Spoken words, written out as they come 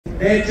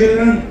their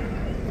children,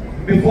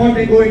 before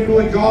they go into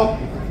a job,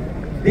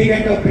 they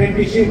get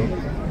apprenticeship,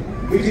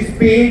 which is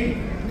paid,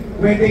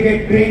 where they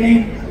get training,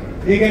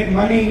 they get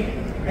money,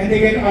 and they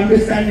get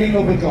understanding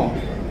of a job.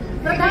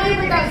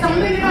 പ്രധാനപ്പെട്ട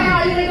സമ്പന്നരായ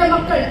ആളുകളുടെ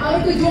മക്കൾ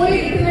അവർക്ക് ജോലി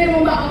കിട്ടുന്നതിന്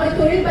മുമ്പ് അവർ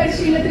തൊഴിൽ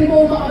പരിശീലനത്തിന്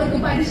പോകുമ്പോൾ അവർക്ക്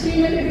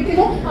പരിശീലനം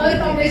ലഭിക്കുന്നു,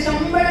 അവർക്ക് അവരുടെ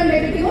ശമ്പളം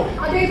ലഭിക്കുന്നു,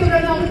 അതേ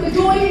തുടർന്ന് അവർക്ക്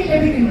ജോലി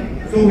ലഭിക്കുന്നു.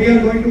 So we are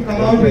going to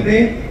come out with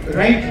a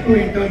right to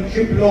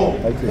internship law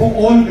for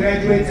all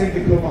graduates and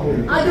diploma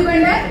holders.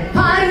 അതുകൊണ്ട്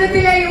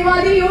ഭാരതത്തിലെ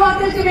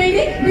യുവാക്കൾക്ക്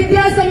വേണ്ടി,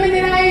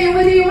 വിദ്യാസമ്പന്നരായ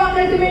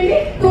യുവാക്കൾക്ക് വേണ്ടി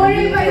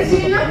തൊഴിൽ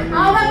പരിശീലനം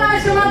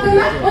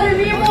അവകാശമാക്കുന്ന ഒരു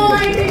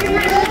നിയമവുമായിട്ട്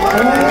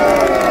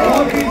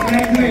all these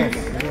graduates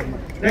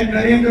that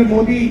Narendra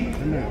Modi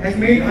has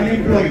made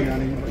unemployed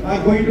are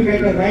going to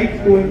get a right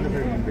to an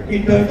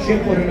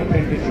internship or an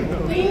apprenticeship.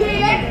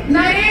 ഇന്ത്യയിലെ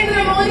നരേന്ദ്ര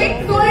മോദി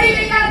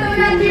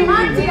തൊഴിലില്ലാത്തവരാക്കി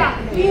മാറ്റിയ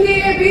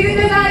ഇന്ത്യയിലെ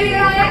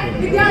ബിരുദധാരികളായ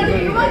വിദ്യാർത്ഥി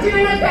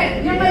യുവജനങ്ങൾക്ക്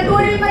ഞങ്ങൾ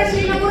തൊഴിൽ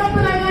പരിശീലനം ഉറപ്പു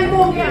നൽകാൻ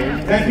പോവുകയാണ്.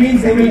 That means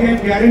they will get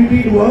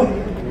guaranteed work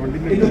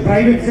in the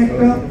private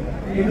sector,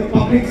 in the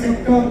public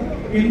sector,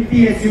 in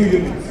PSU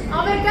units.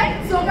 അവർക്ക്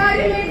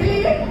സ്വകാര്യ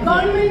മേഖലയിലും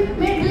ഗവൺമെന്റ്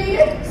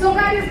മേഖലയിലും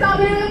സ്വകാര്യ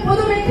സ്ഥാപനങ്ങളും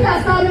പൊതുമേഖലാ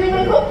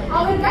സ്ഥാപനങ്ങൾക്കും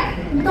അവർക്ക്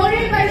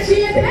തൊഴിൽ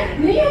പരിശീലനത്തിന്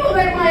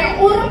നിയമപരമായ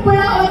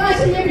ഉറപ്പുള്ള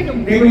അവകാശം ലഭിക്കും.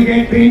 They will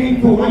get training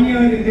for 1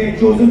 year in their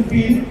chosen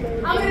field.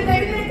 അവർ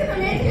തിരഞ്ഞെടുക്കുന്ന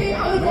മേഖലയിൽ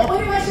അവർക്ക്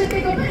 1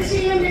 വർഷത്തേക്ക്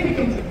പരിശീലനം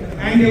ലഭിക്കും.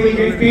 And they will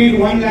get paid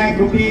 1 lakh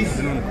rupees,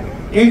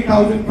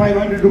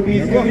 8,500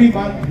 rupees every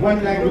month, 1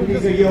 lakh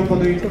rupees a year for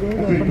the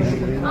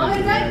apprenticeship.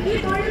 അവർക്ക് ഈ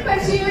തൊഴിൽ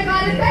പരിശീലന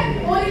കാലത്ത്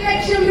 1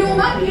 ലക്ഷം രൂപ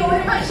ഈ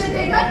 1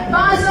 വർഷത്തേക്ക്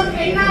മാസം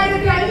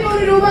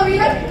 8,500 രൂപ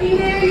വീതം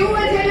ഇന്ത്യയിലെ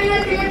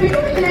യുവജനങ്ങൾക്ക്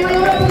ലഭിക്കുമെന്ന് ഞങ്ങൾ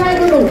ഉറപ്പു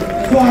നൽകുന്നു.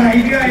 So our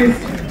idea is,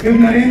 if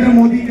Narendra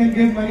Modi can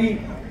give money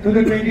to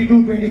the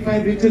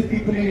 22-25 richest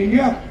people in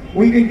India,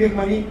 we can give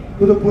money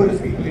to the poorest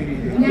people in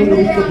India, to the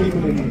weaker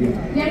people in India.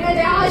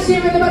 ഞങ്ങളുടെ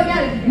ആശയം എന്ന്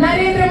പറഞ്ഞാൽ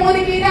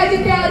നരേന്ദ്രമോദിക്ക് ഈ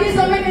രാജ്യത്തെ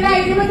അതിസമ്പന്നരായ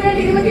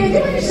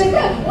 22-25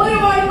 മനുഷ്യർക്ക്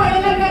ഒരുപാട്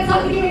പണം നൽകാൻ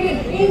സാധിക്കുമെങ്കിൽ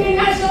ഇന്ത്യൻ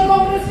നാഷണൽ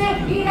കോൺഗ്രസിന്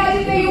ഈ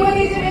രാജ്യത്തെ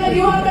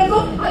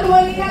യുവക്കൾക്കും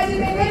അതുപോലെ ഈ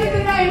രാജ്യത്തെ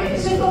ദരിദ്രരായ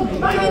മനുഷ്യർക്കും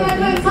പണം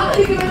നൽകാൻ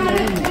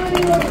സാധിക്കുമെന്നാണ്